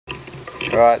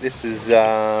Alright, this is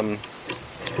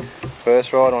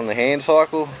first ride on the hand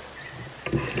cycle.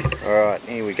 Alright,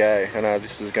 here we go. I don't know if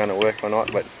this is going to work or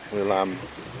not, but we'll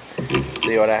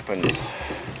see what happens.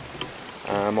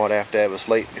 I might have to have a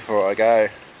sleep before I go.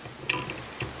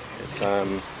 It's,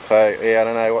 so yeah, I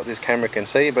don't know what this camera can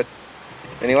see, but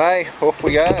anyway, off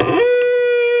we go.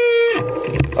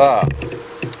 Ah,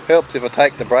 helps if I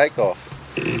take the brake off.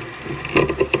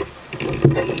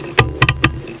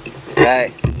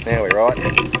 Okay, now we're right.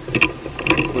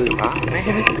 Oh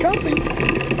man, this is comfy.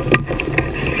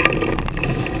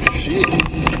 Shit.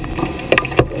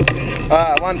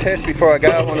 One test before I go.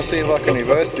 I want to see if I can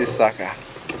reverse this sucker.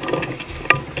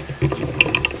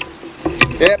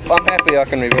 Yep, I'm happy I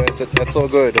can reverse it. That's all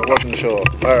good. I wasn't sure.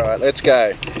 Alright, let's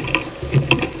go.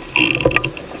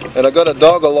 And I got a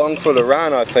dog along for the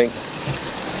run, I think.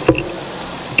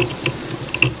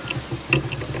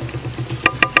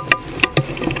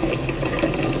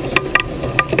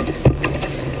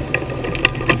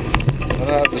 I don't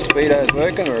know if the speedo's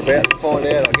working. We're about to find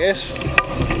out, I guess.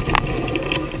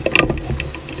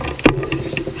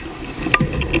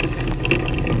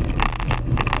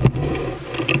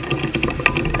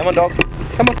 Come on, dog.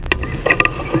 Come on.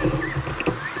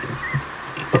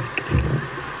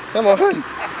 Come on.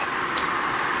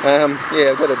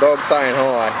 Yeah, I've got a dog saying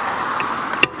hi.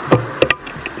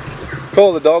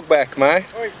 Call the dog back, mate.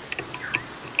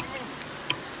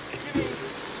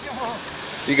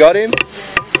 You got him?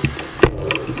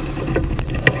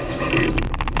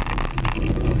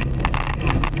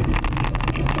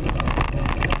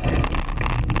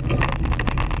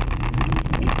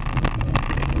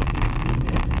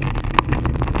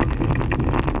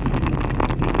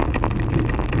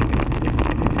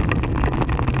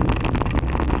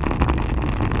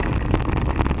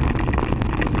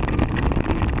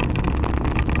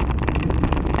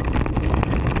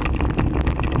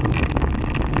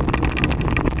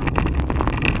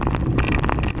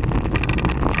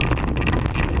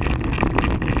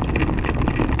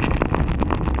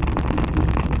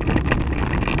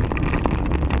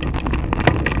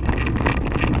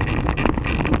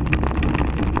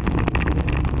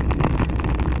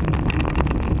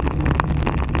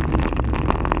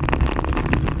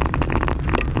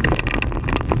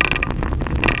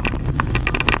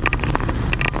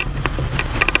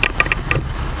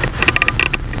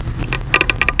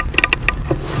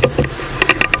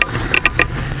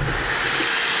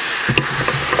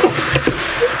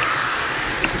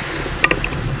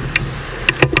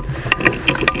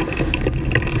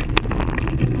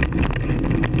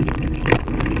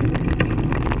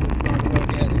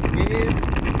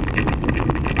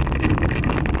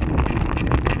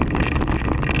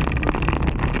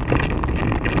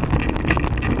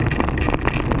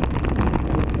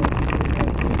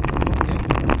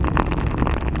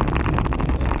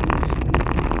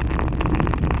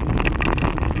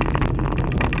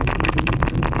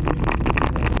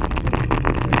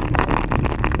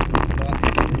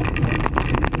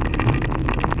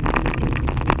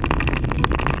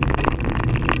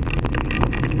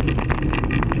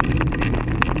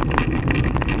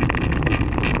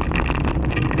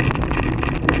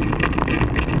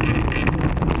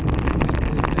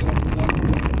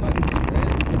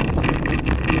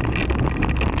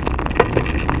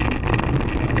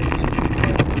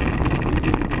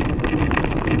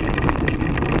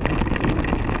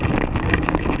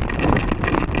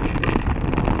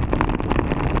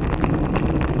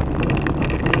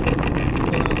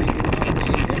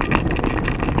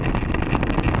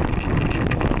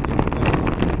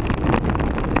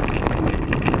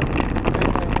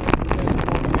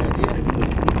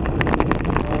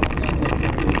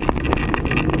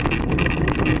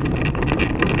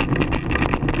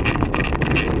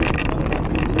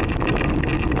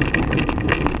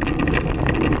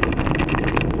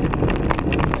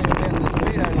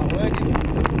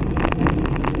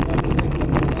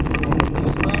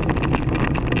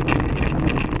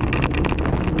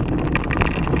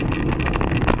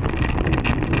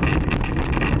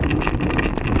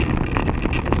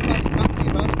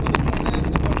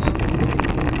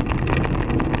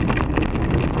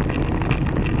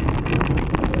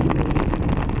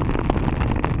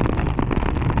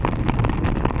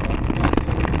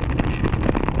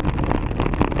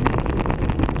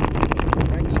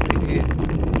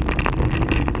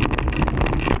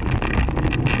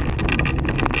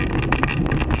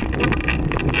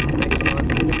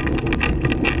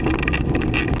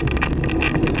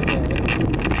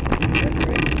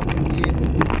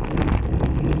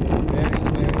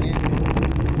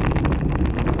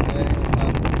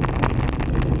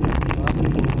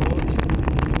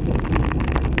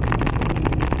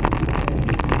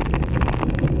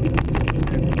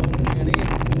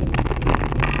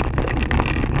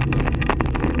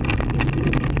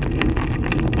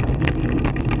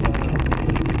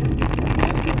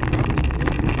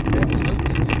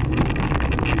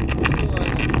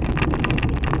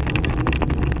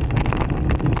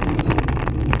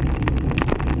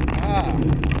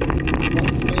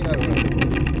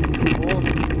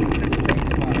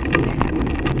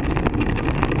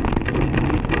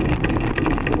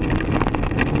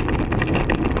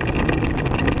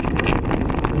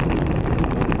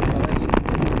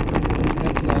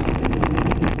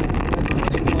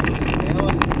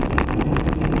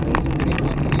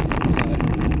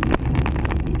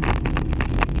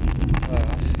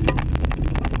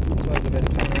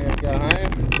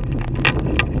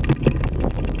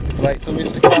 wait for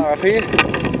Mr. Car up here.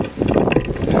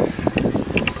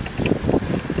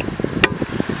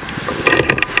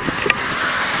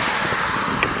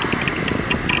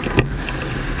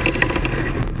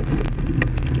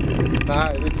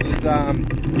 No, this is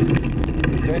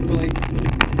definitely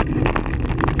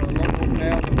got a lot more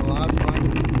power than the last one.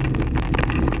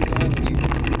 This was only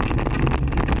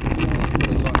sort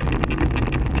of like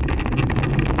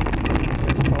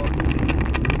first pod.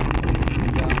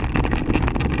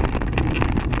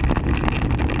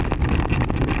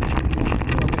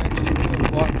 I can actually feel the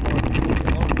light point moving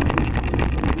along.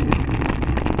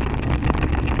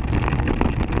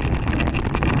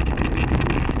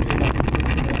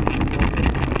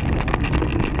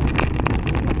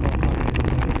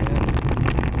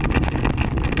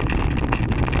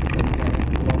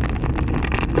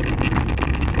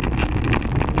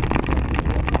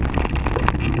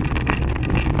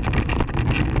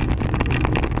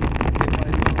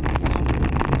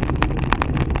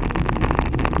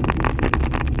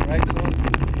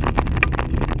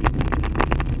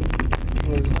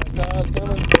 There's no cars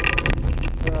coming.